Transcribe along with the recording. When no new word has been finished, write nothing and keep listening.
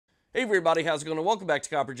Hey everybody, how's it going? Welcome back to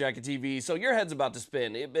Copper Jacket TV. So your head's about to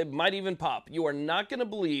spin. It might even pop. You are not going to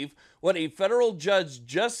believe what a federal judge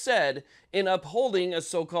just said in upholding a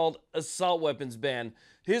so-called assault weapons ban.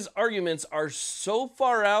 His arguments are so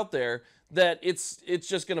far out there that it's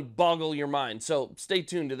just going to boggle your mind. So stay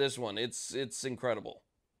tuned to this one. It's incredible.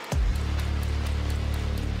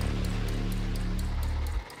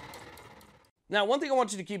 Now, one thing I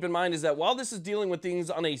want you to keep in mind is that while this is dealing with things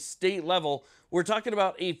on a state level, we're talking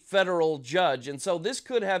about a federal judge. And so this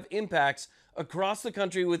could have impacts across the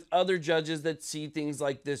country with other judges that see things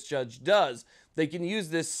like this judge does. They can use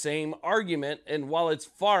this same argument, and while it's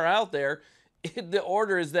far out there, the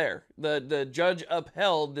order is there. The judge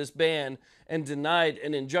upheld this ban and denied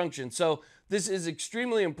an injunction. So this is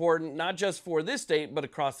extremely important, not just for this state, but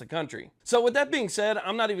across the country. So with that being said,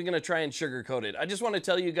 I'm not even going to try and sugarcoat it. I just want to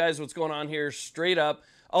tell you guys what's going on here straight up.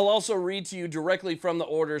 I'll also read to you directly from the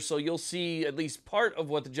order, so you'll see at least part of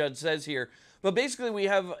what the judge says here. But basically, we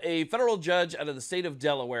have a federal judge out of the state of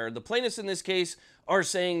Delaware. The plaintiffs in this case are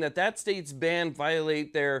saying that that state's ban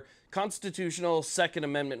violate their constitutional Second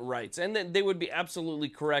Amendment rights. And that they would be absolutely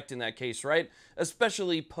correct in that case, right?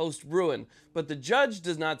 Especially post-Bruin. But the judge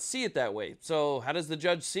does not see it that way. So how does the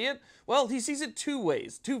judge see it? Well, he sees it two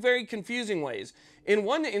ways, two very confusing ways. In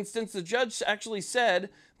one instance, the judge actually said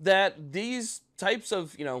that these types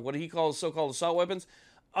of, what he calls so-called assault weapons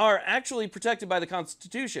are actually protected by the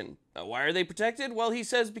Constitution. Now, why are they protected? Well, he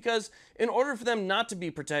says because in order for them not to be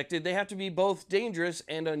protected, they have to be both dangerous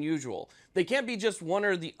and unusual. They can't be just one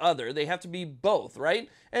or the other. They have to be both, right?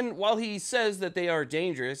 And while he says that they are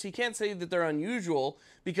dangerous, he can't say that they're unusual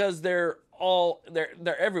because they're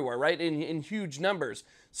everywhere, right? In huge numbers.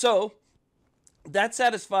 So that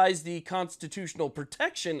satisfies the constitutional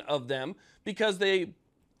protection of them because they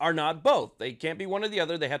are not both. They can't be one or the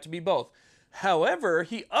other. They have to be both. However,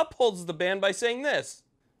 he upholds the ban by saying this.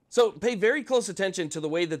 So pay very close attention to the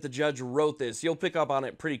way that the judge wrote this. You'll pick up on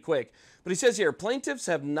it pretty quick. But he says here, plaintiffs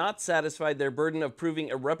have not satisfied their burden of proving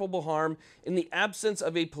irreparable harm in the absence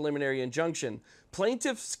of a preliminary injunction.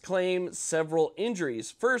 Plaintiffs claim several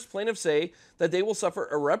injuries. First, plaintiffs say that they will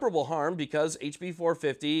suffer irreparable harm because HB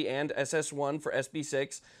 450 and SS1 for SB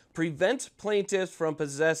 6 prevent plaintiffs from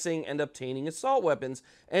possessing and obtaining assault weapons,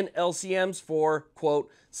 and LCMs for,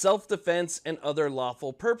 quote, self-defense and other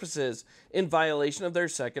lawful purposes in violation of their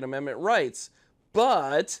Second Amendment rights.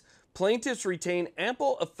 But plaintiffs retain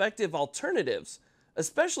ample effective alternatives,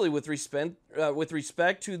 especially with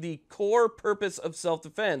respect to the core purpose of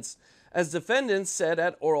self-defense. As defendants said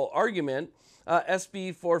at oral argument,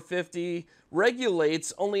 SB 450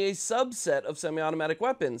 regulates only a subset of semi-automatic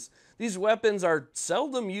weapons. These weapons are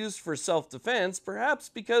seldom used for self-defense, perhaps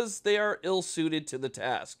because they are ill-suited to the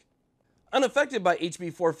task. Unaffected by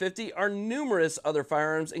HB 450 are numerous other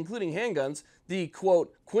firearms, including handguns, the,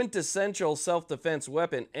 quote, quintessential self-defense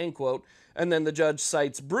weapon, end quote, and then the judge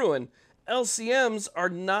cites Bruin. LCMs are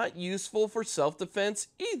not useful for self-defense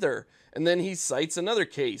either, and then he cites another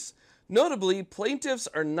case. Notably, plaintiffs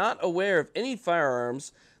are not aware of any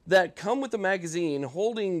firearms that come with a magazine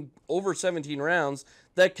holding over 17 rounds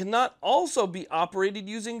that cannot also be operated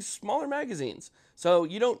using smaller magazines. So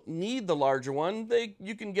you don't need the larger one.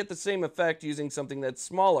 You can get the same effect using something that's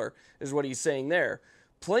smaller, is what he's saying there.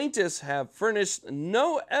 Plaintiffs have furnished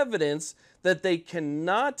no evidence that they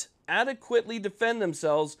cannot adequately defend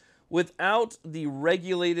themselves without the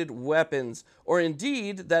regulated weapons, or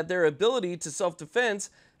indeed that their ability to self-defense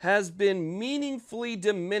has been meaningfully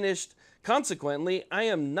diminished. Consequently, I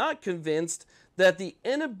am not convinced that the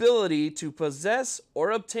inability to possess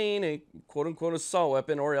or obtain a quote-unquote assault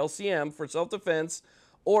weapon, or LCM, for self-defense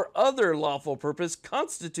or other lawful purpose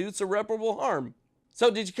constitutes irreparable harm. So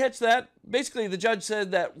did you catch that? Basically, the judge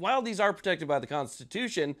said that while these are protected by the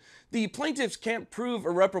Constitution, the plaintiffs can't prove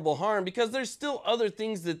irreparable harm because there's still other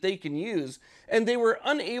things that they can use, and they were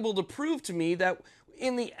unable to prove to me that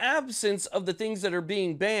in the absence of the things that are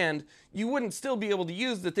being banned, you wouldn't still be able to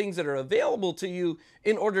use the things that are available to you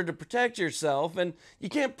in order to protect yourself. And you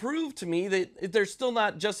can't prove to me that they're still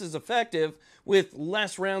not just as effective with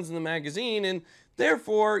less rounds in the magazine. And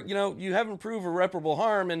therefore, you haven't proved irreparable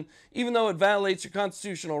harm. And even though it violates your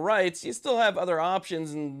constitutional rights, you still have other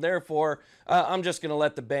options. And therefore, I'm just going to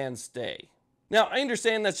let the ban stay. Now, I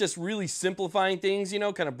understand that's just really simplifying things,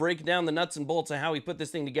 kind of breaking down the nuts and bolts of how he put this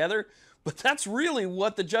thing together. But that's really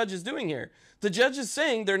what the judge is doing here. The judge is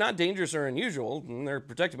saying they're not dangerous or unusual, and they're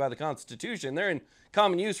protected by the Constitution. They're in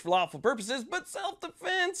common use for lawful purposes, but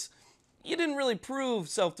self-defense, you didn't really prove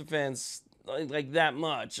self-defense like that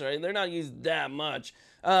much, right? They're not used that much.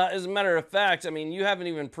 As a matter of fact, I mean, you haven't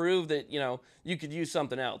even proved that, you could use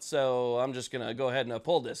something else. So I'm just going to go ahead and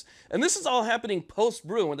uphold this. And this is all happening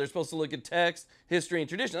post-Bruin, when they're supposed to look at text, history, and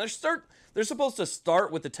tradition. They're supposed to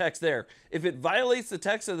start with the text there. If it violates the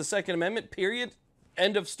text of the Second Amendment, period,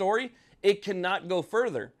 end of story, it cannot go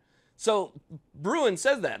further. So Bruin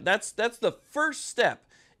says that. That's the first step.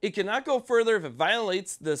 It cannot go further if it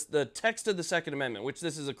violates the text of the Second Amendment, which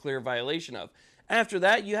this is a clear violation of. After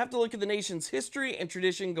that, you have to look at the nation's history and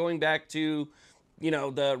tradition going back to,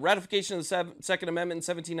 the ratification of the Second Amendment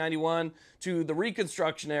in 1791 to the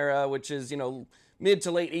Reconstruction era, which is, mid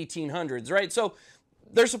to late 1800s, right? So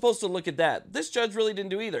they're supposed to look at that. This judge really didn't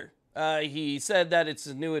do either. He said that it's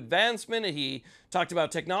a new advancement. He talked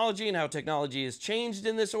about technology and how technology has changed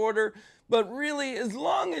in this order. But really, as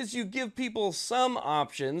long as you give people some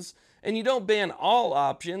options and you don't ban all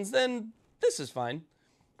options, then this is fine.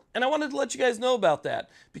 And I wanted to let you guys know about that,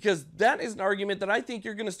 because that is an argument that I think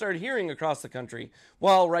you're going to start hearing across the country.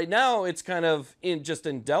 While right now it's kind of just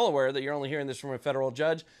in Delaware that you're only hearing this from a federal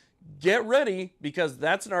judge, get ready, because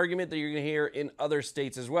that's an argument that you're going to hear in other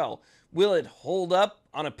states as well. Will it hold up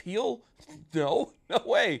on appeal? No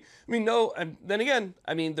way. I mean, no. Then again,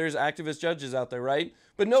 there's activist judges out there, right?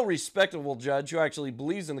 But no respectable judge who actually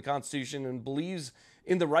believes in the Constitution and believes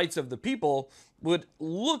in the rights of the people would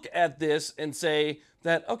look at this and say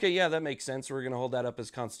that, okay, yeah, that makes sense. We're going to hold that up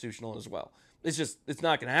as constitutional as well. It's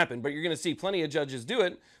not going to happen, but you're going to see plenty of judges do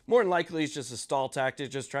it. More than likely, it's just a stall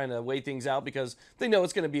tactic, just trying to weigh things out because they know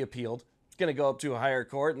it's going to be appealed. It's going to go up to a higher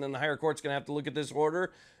court, and then the higher court's going to have to look at this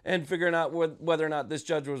order and figuring out whether or not this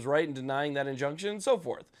judge was right in denying that injunction and so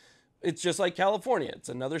forth. It's just like California. It's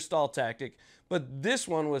another stall tactic. But this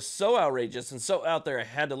one was so outrageous and so out there, I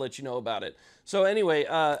had to let you know about it. So anyway,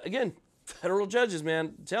 again, federal judges,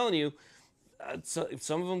 man, I'm telling you,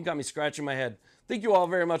 some of them got me scratching my head. Thank you all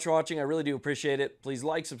very much for watching. I really do appreciate it. Please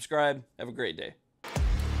like, subscribe. Have a great day.